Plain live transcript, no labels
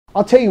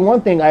I'll tell you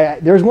one thing.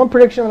 There's one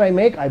prediction that I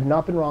make I've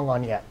not been wrong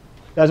on yet.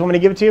 You guys want me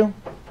to give it to you?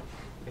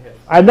 Yes.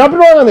 I've not been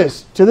wrong on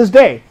this to this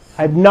day.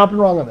 I've not been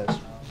wrong on this.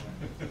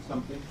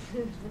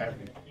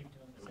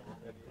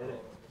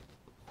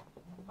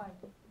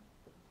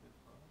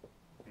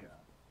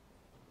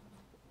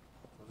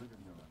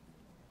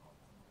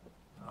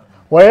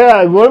 Well,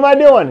 yeah, what am I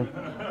doing?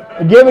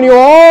 I'm giving you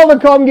all the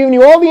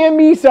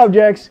MBE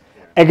subjects,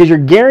 and because you're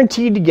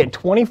guaranteed to get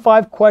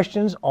 25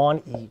 questions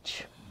on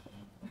each.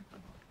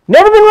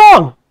 Never been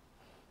wrong.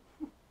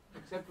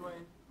 Except when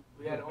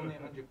we had only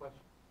 100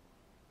 questions.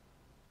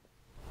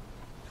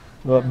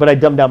 Well, but I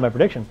dumbed down my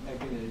prediction.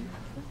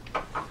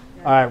 All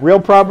right,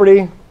 real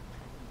property,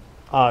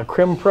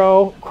 Crim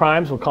Pro,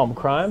 crimes, we'll call them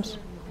crimes.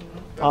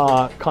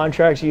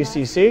 Contracts,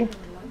 UCC.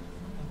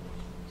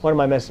 What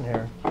am I missing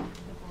here?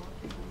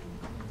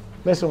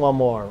 Missing one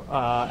more.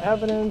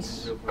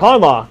 Evidence.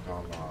 Common law.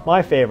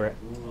 My favorite.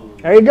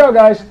 There you go,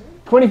 guys.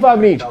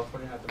 25 in each.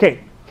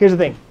 Okay, here's the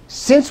thing.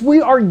 Since we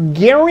are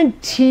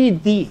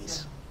guaranteed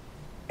these,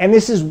 and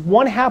this is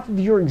 1/2 of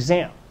your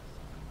exam,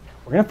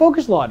 we're going to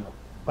focus a lot on them.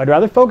 I'd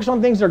rather focus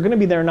on things that are going to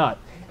be there or not.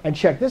 And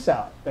check this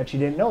out. Bet you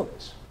didn't know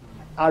this.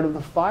 Out of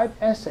the 5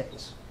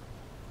 essays,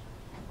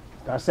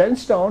 not set in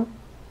stone,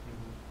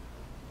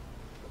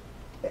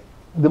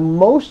 the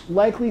most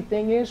likely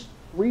thing is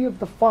 3 of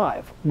the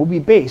 5 will be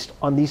based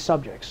on these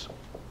subjects.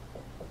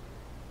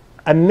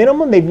 A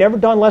minimum, they've never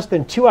done less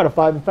than 2 out of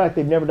 5. In fact,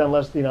 they've never done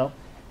less,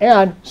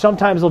 and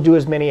sometimes they'll do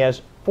as many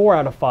as 4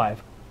 out of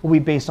 5 will be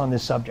based on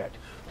this subject.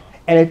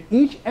 And if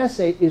each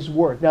essay is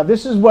worth, now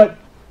this is what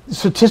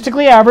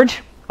statistically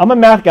average, I'm a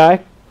math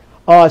guy,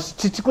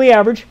 statistically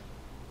average,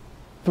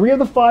 3 of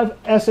the 5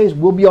 essays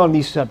will be on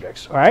these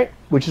subjects, all right?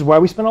 Which is why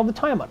we spend all the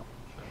time on them.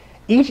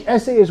 Each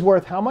essay is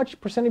worth how much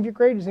percent of your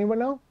grade? Does anyone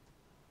know?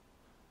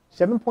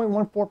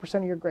 7.14%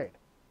 of your grade.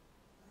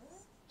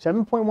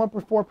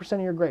 7.14%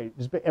 of your grade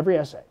is every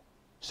essay.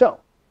 So,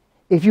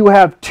 if you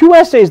have 2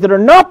 essays that are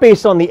not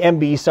based on the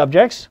MBE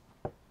subjects,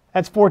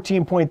 that's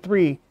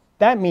 14.3.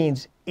 That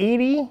means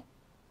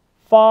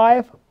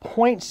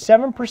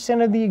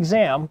 85.7% of the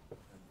exam.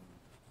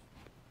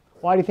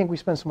 Why do you think we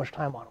spend so much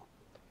time on them?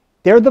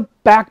 They're the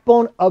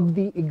backbone of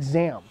the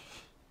exam.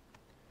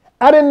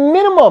 At a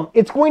minimum,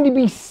 it's going to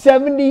be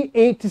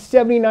 78 to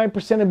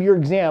 79% of your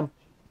exam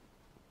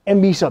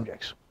MBE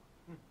subjects.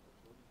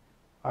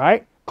 All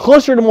right?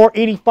 Closer to more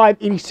 85,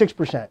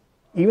 86%,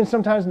 even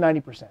sometimes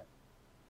 90%.